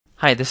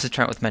Hi, this is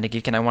Trent with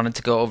MetaGeek, and I wanted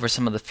to go over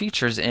some of the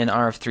features in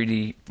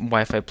RF3D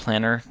Wi-Fi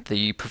Planner,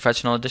 the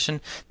Professional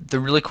Edition. The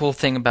really cool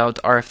thing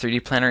about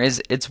RF3D Planner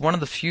is it's one of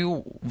the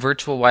few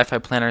virtual Wi-Fi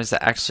planners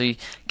that actually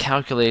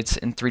calculates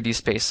in 3D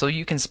space. So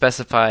you can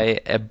specify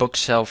a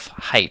bookshelf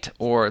height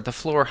or the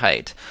floor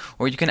height,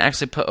 or you can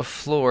actually put a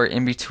floor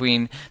in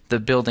between the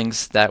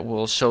buildings that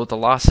will show the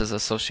losses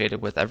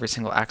associated with every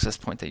single access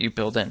point that you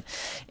build in.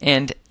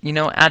 And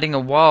adding a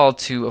wall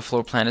to a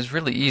floor plan is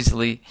really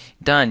easily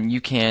done. You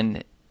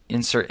can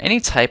insert any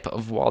type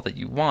of wall that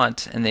you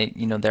want, and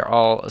they're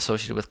all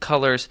associated with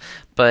colors.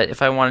 But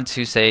if I wanted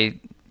to say,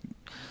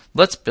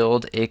 let's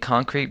build a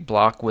concrete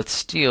block with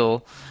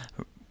steel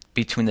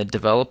between the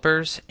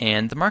developers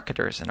and the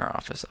marketers in our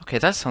office. Okay,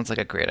 that sounds like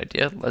a great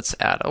idea. Let's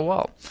add a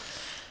wall.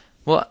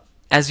 Well,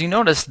 as you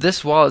notice,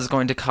 this wall is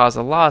going to cause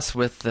a loss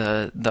with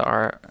the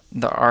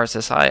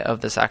RSSI of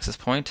this access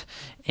point,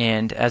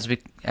 and as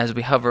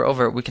we hover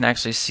over it, we can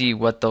actually see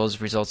what those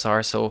results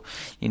are. So,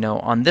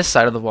 on this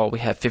side of the wall, we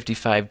have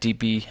 55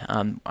 dB.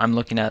 I'm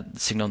looking at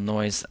signal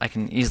noise. I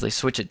can easily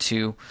switch it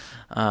to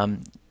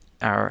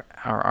our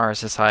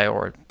RSSI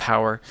or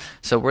power.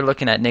 So we're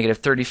looking at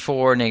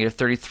 -34,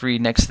 -33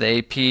 next to the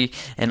AP,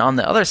 and on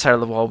the other side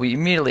of the wall we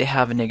immediately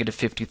have a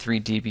 -53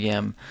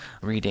 dBm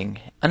reading.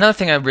 Another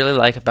thing I really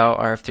like about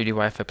RF3D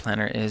Wi-Fi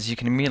Planner is you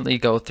can immediately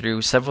go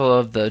through several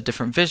of the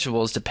different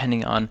visuals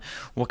depending on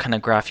what kind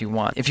of graph you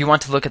want. If you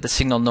want to look at the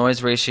signal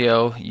noise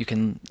ratio, you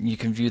can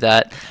view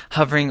that.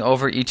 Hovering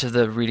over each of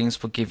the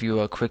readings will give you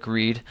a quick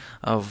read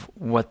of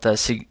what the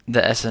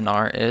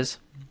SNR is.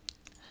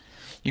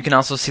 You can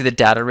also see the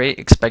data rate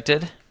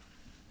expected.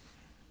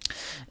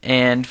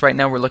 And right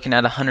now we're looking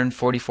at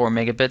 144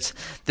 megabits.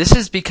 This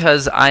is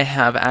because I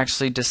have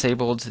actually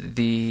disabled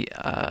the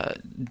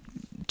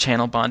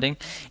channel bonding.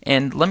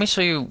 And let me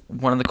show you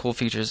one of the cool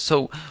features.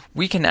 So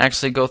we can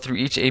actually go through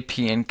each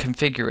AP and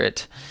configure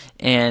it.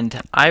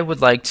 And I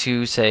would like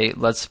to say,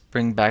 let's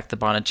bring back the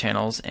bonded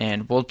channels,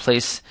 and we'll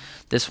place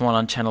this one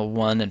on channel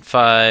 1 and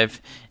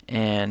 5,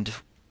 and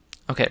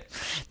okay,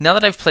 now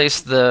that I've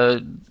placed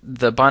the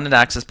bonded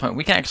access point,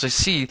 we can actually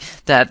see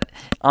that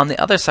on the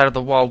other side of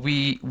the wall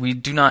we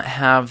do not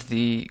have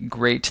the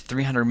great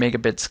 300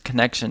 megabits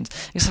connections,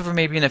 except for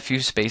maybe in a few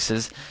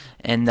spaces,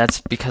 and that's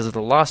because of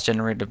the loss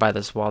generated by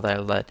this wall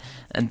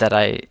that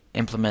I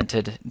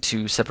implemented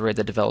to separate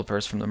the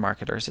developers from the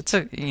marketers. It's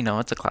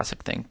a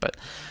classic thing, but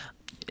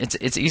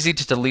it's easy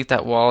to delete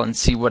that wall and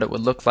see what it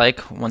would look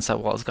like once that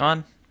wall is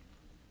gone.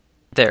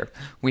 There,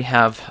 we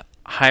have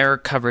higher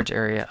coverage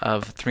area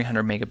of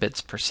 300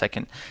 megabits per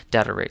second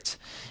data rates,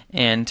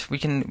 and we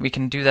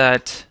can do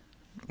that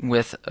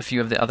with a few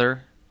of the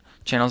other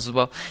channels as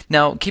well.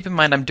 Now keep in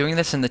mind I'm doing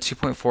this in the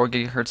 2.4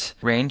 gigahertz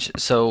range,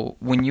 so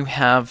when you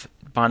have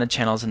bonded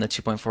channels in the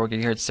 2.4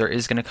 gigahertz there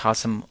is going to cause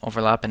some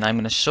overlap, and I'm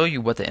going to show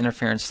you what the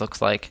interference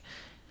looks like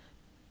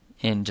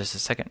in just a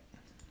second.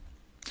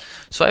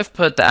 So I've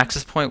put the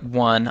access point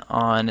 1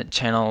 on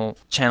channel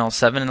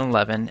 7 and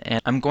 11,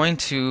 and I'm going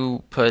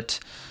to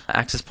put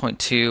access point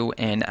 2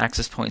 and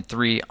access point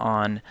 3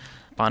 on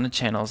bonded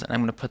channels, and I'm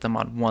going to put them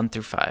on 1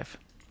 through 5.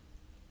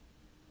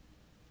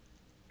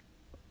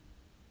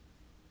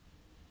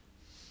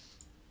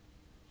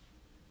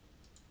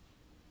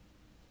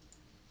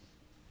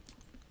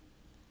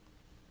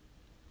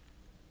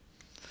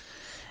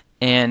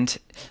 And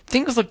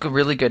things look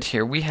really good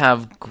here. We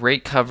have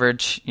great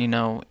coverage, in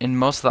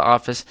most of the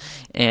office,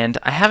 and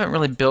I haven't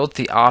really built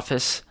the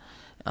office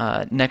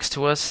next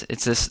to us.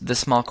 It's this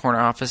small corner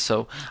office,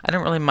 so I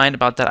don't really mind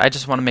about that. I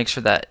just want to make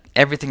sure that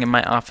everything in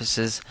my office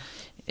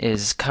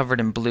is covered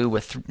in blue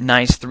with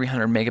nice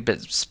 300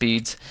 megabit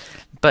speeds.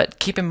 But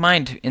keep in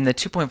mind, in the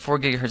 2.4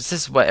 gigahertz, this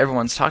is what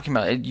everyone's talking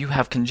about. You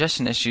have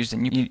congestion issues,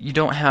 and you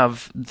don't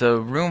have the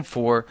room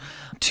for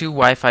 2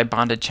 Wi-Fi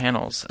bonded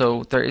channels.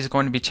 So there is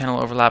going to be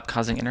channel overlap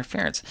causing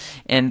interference.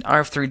 And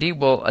RF3D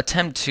will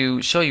attempt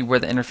to show you where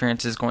the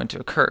interference is going to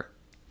occur.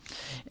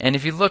 And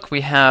if you look,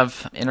 we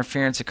have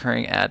interference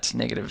occurring at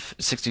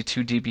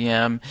 -62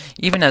 dBm,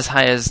 even as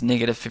high as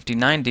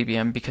 -59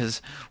 dBm,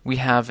 because we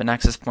have an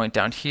access point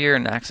down here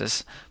and an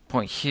access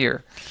point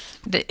here.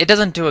 It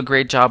doesn't do a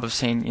great job of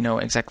saying,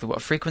 exactly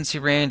what frequency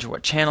range or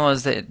what channel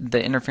is that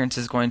the interference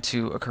is going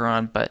to occur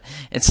on, but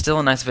it's still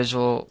a nice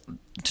visual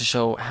to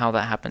show how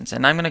that happens.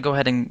 And I'm going to go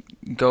ahead and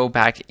go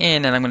back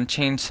in, and I'm going to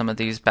change some of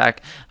these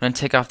back. I'm going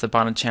to take off the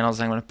bonded channels,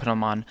 and I'm going to put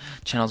them on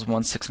channels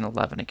 1, 6, and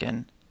 11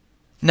 again.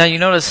 Now you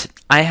notice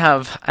I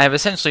have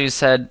essentially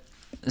set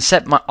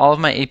all of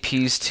my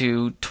APs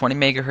to 20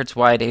 megahertz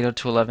wide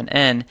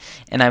 802.11n,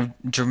 and I've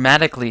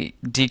dramatically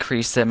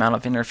decreased the amount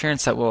of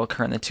interference that will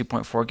occur in the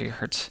 2.4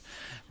 gigahertz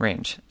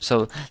range.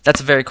 So that's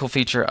a very cool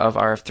feature of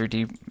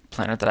RF3D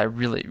Planner that I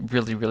really,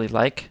 really, really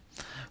like.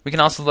 We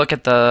can also look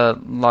at the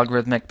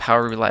logarithmic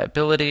power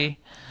reliability.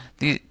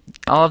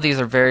 All of these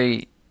are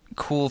very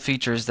cool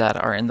features that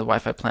are in the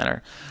Wi-Fi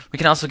Planner. We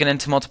can also get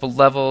into multiple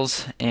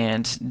levels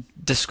and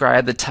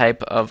describe the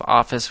type of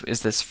office.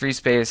 Is this free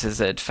space? Is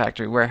it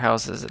factory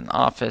warehouse? Is it an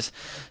office?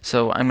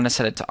 So I'm going to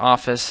set it to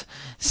office,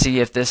 see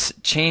if this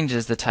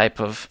changes the type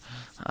of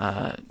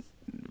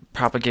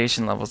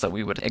propagation levels that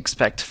we would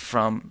expect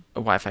from a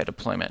Wi-Fi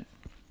deployment.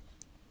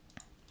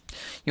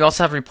 You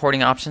also have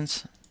reporting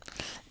options,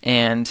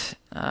 and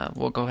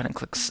we'll go ahead and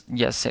click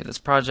yes, save this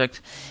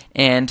project.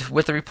 And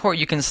with the report,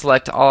 you can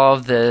select all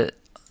of the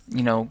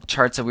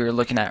charts that we were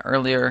looking at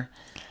earlier,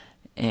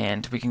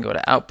 and we can go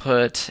to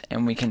output,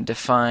 and we can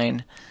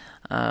define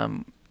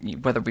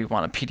whether we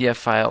want a PDF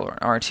file or an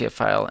RTF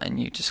file, and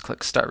you just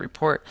click Start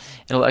Report.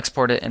 It'll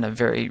export it in a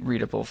very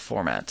readable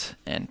format,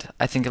 and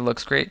I think it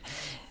looks great.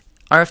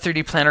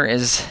 RF3D Planner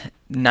is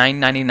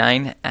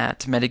 $9.99 at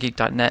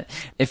metageek.net.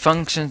 It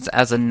functions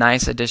as a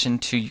nice addition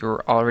to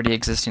your already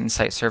existing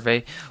site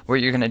survey.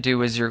 What you're going to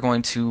do is you're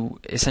going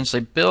to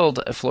essentially build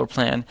a floor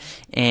plan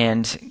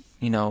and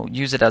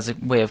use it as a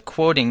way of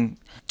quoting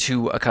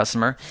to a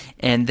customer,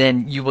 and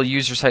then you will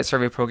use your site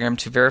survey program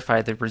to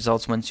verify the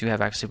results once you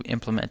have actually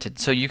implemented.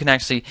 So you can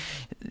actually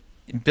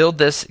build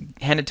this,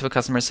 hand it to a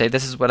customer, say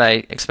this is what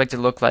I expect it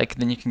to look like,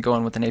 then you can go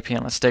in with an API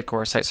on a stick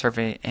or a site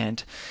survey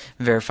and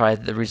verify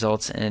the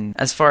results. And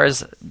as far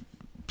as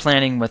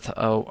planning with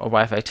a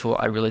Wi-Fi tool,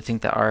 I really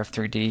think that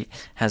RF3D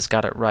has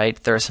got it right.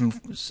 There are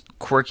some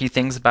quirky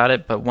things about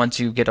it, but once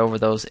you get over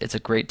those, it's a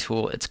great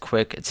tool. It's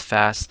quick, it's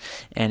fast,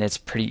 and it's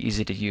pretty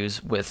easy to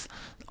use with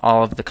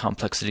all of the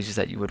complexities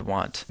that you would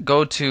want.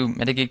 Go to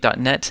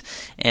metageek.net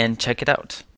and check it out.